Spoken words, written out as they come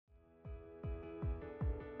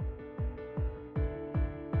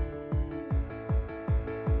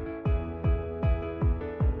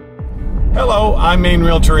Hello, I'm Maine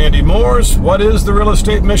Realtor Andy Moores. What is the real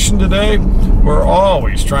estate mission today? We're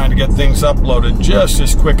always trying to get things uploaded just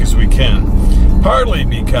as quick as we can. Partly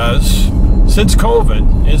because since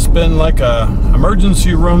COVID, it's been like a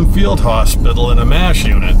emergency room field hospital in a MASH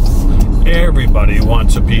unit. Everybody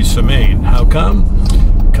wants a piece of Maine. How come?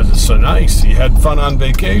 Because it's so nice. You had fun on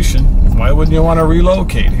vacation. Why wouldn't you want to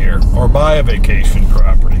relocate here or buy a vacation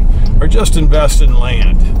property or just invest in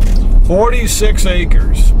land? 46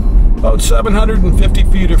 acres. About 750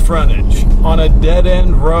 feet of frontage on a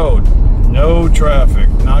dead-end road. No traffic.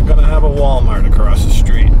 Not going to have a Walmart across the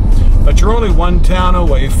street. But you're only one town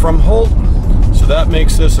away from Holton, so that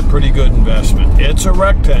makes this a pretty good investment. It's a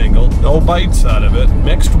rectangle, no bites out of it,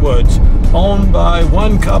 mixed woods, owned by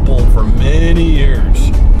one couple for many years.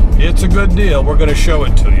 It's a good deal. We're going to show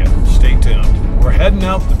it to you. Stay tuned. We're heading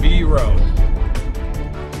out the B Road.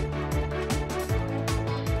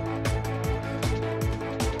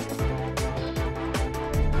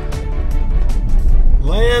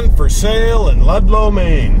 Land for sale in Ludlow,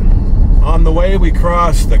 Maine. On the way we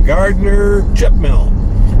cross the Gardner chip mill.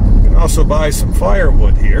 You can also buy some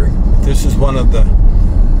firewood here. This is one of the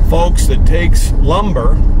folks that takes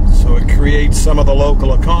lumber, so it creates some of the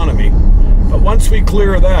local economy. But once we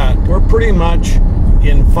clear that, we're pretty much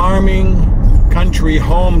in farming country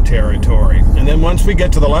home territory. And then once we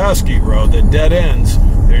get to the Lasky Road that dead ends,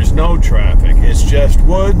 there's no traffic. It's just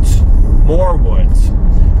woods, more woods.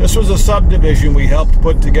 This was a subdivision we helped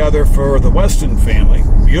put together for the Weston family.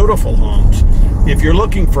 Beautiful homes. If you're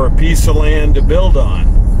looking for a piece of land to build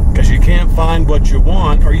on, because you can't find what you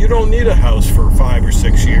want, or you don't need a house for 5 or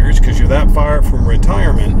 6 years because you're that far from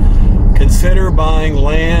retirement, consider buying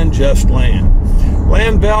land, just land.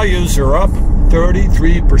 Land values are up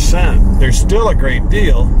 33%. They're still a great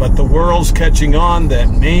deal, but the world's catching on that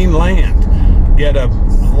Maine land. Get a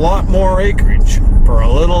lot more acreage for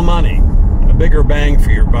a little money. A bigger bang for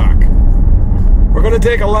your buck. We're going to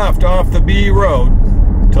take a left off the B Road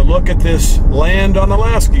to look at this land on the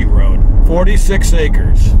Lasky Road. 46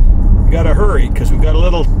 acres. We got to hurry because we've got a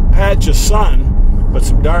little patch of sun, but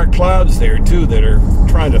some dark clouds there too that are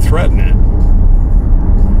trying to threaten it.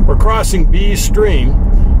 We're crossing B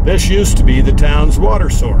Stream. This used to be the town's water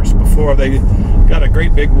source before they got a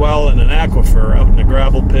great big well and an aquifer out in a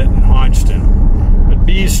gravel pit in Hodgson. But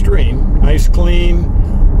B Stream, nice clean,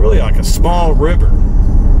 really like a small river.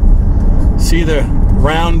 See the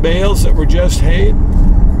round bales that were just hayed?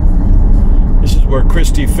 This is where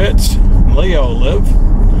Christy Fitz and Leo live.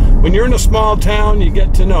 When you're in a small town, you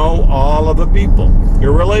get to know all of the people.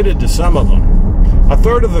 You're related to some of them. A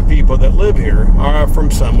third of the people that live here are from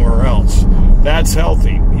somewhere else. That's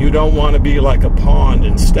healthy. You don't want to be like a pond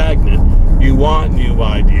and stagnant. You want new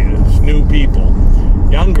ideas, new people,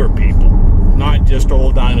 younger people, not just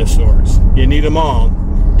old dinosaurs. You need them all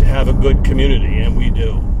to have a good community, and we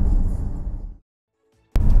do.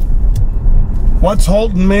 What's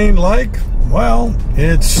Holton, Maine like? Well,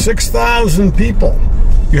 it's 6,000 people.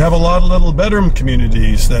 You have a lot of little bedroom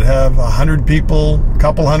communities that have 100 people, a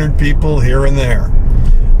couple hundred people here and there.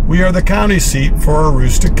 We are the county seat for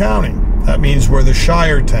Aroostook County. That means we're the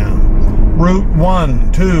Shire town. Route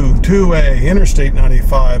 1, 2, 2A, Interstate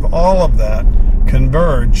 95, all of that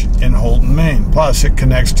converge in Holton, Maine. Plus, it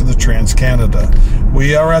connects to the Trans-Canada.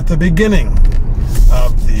 We are at the beginning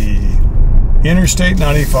of the Interstate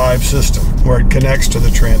 95 system, where it connects to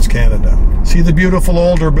the Trans-Canada. See the beautiful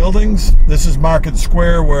older buildings? This is Market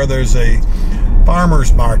Square, where there's a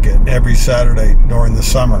farmer's market every Saturday during the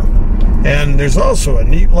summer. And there's also a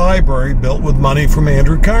neat library built with money from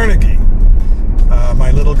Andrew Carnegie. My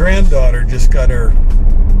little granddaughter just got her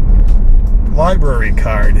library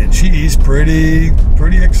card, and she's pretty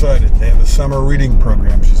excited. They have a summer reading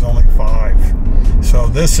program. She's only 5. So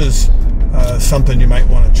this is something you might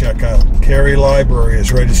want to check out. Cary Library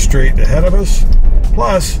is right straight ahead of us.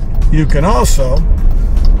 Plus, you can also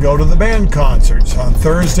go to the band concerts on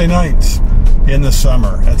Thursday nights in the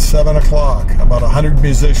summer at 7 o'clock. About 100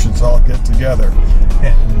 musicians all get together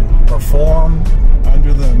and perform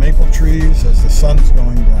under the maple trees as the sun's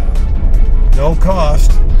going down. No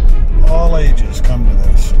cost. All ages come to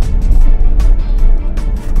this.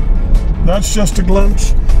 That's just a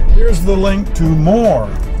glimpse. Here's the link to more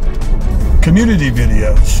community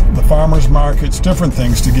videos, the farmers markets, different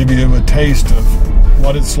things to give you a taste of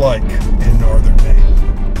what it's like in northern Maine.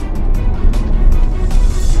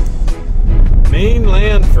 Maine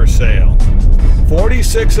land for sale.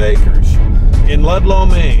 46 acres in Ludlow,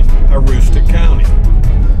 Maine, Aroostook County.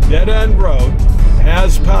 Dead end road,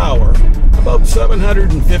 has power, about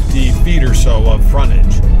 750 feet or so of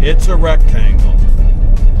frontage. It's a rectangle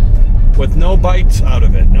with no bites out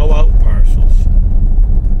of it, no out parcels.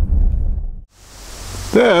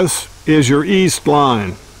 This is your east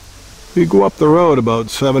line. You go up the road about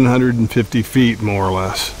 750 feet, more or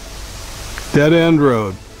less. Dead end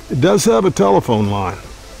road. It does have a telephone line.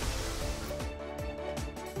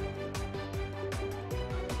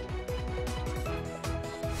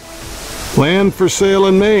 Land for sale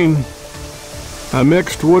in Maine. A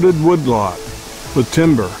mixed wooded woodlot with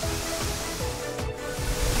timber.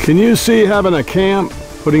 Can you see having a camp,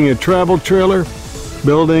 putting a travel trailer,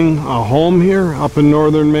 building a home here up in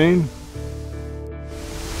northern Maine?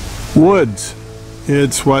 Woods.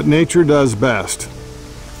 It's what nature does best.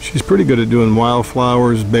 She's pretty good at doing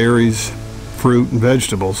wildflowers, berries, fruit, and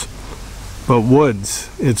vegetables. But woods,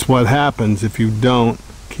 it's what happens if you don't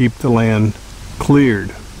keep the land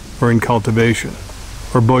cleared or in cultivation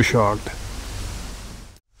or bush hogged.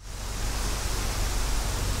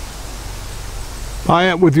 Buy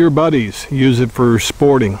it with your buddies. Use it for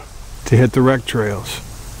sporting, to hit the rec trails.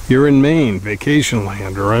 You're in Maine, vacation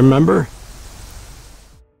land, remember?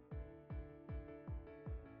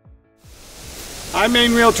 I'm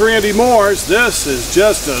Maine Realtor Andy Moores. This is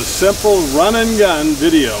just a simple run and gun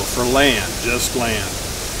video for land, just land.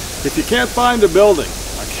 If you can't find a building,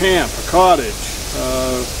 a camp, a cottage,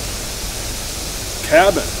 a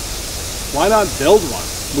cabin, why not build one?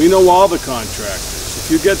 We know all the contractors.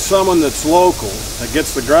 If you get someone that's local, that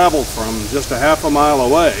gets the gravel from just a half a mile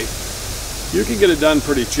away, you can get it done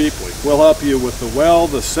pretty cheaply. We'll help you with the well,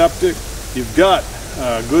 the septic. You've got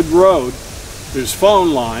a good road. There's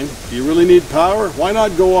phone line. Do you really need power? Why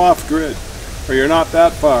not go off grid? Or you're not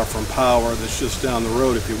that far from power that's just down the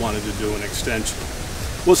road if you wanted to do an extension.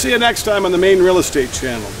 We'll see you next time on the Maine Real Estate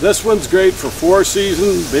Channel. This one's great for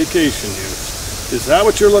 4-season vacation use. Is that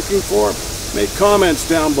what you're looking for? Make comments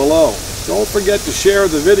down below. Don't forget to share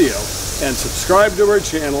the video and subscribe to our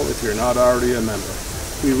channel if you're not already a member.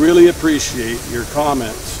 We really appreciate your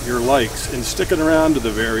comments, your likes, and sticking around to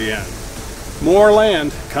the very end. More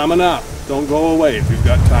land coming up. Don't go away if you've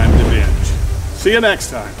got time to binge. See you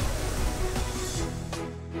next time.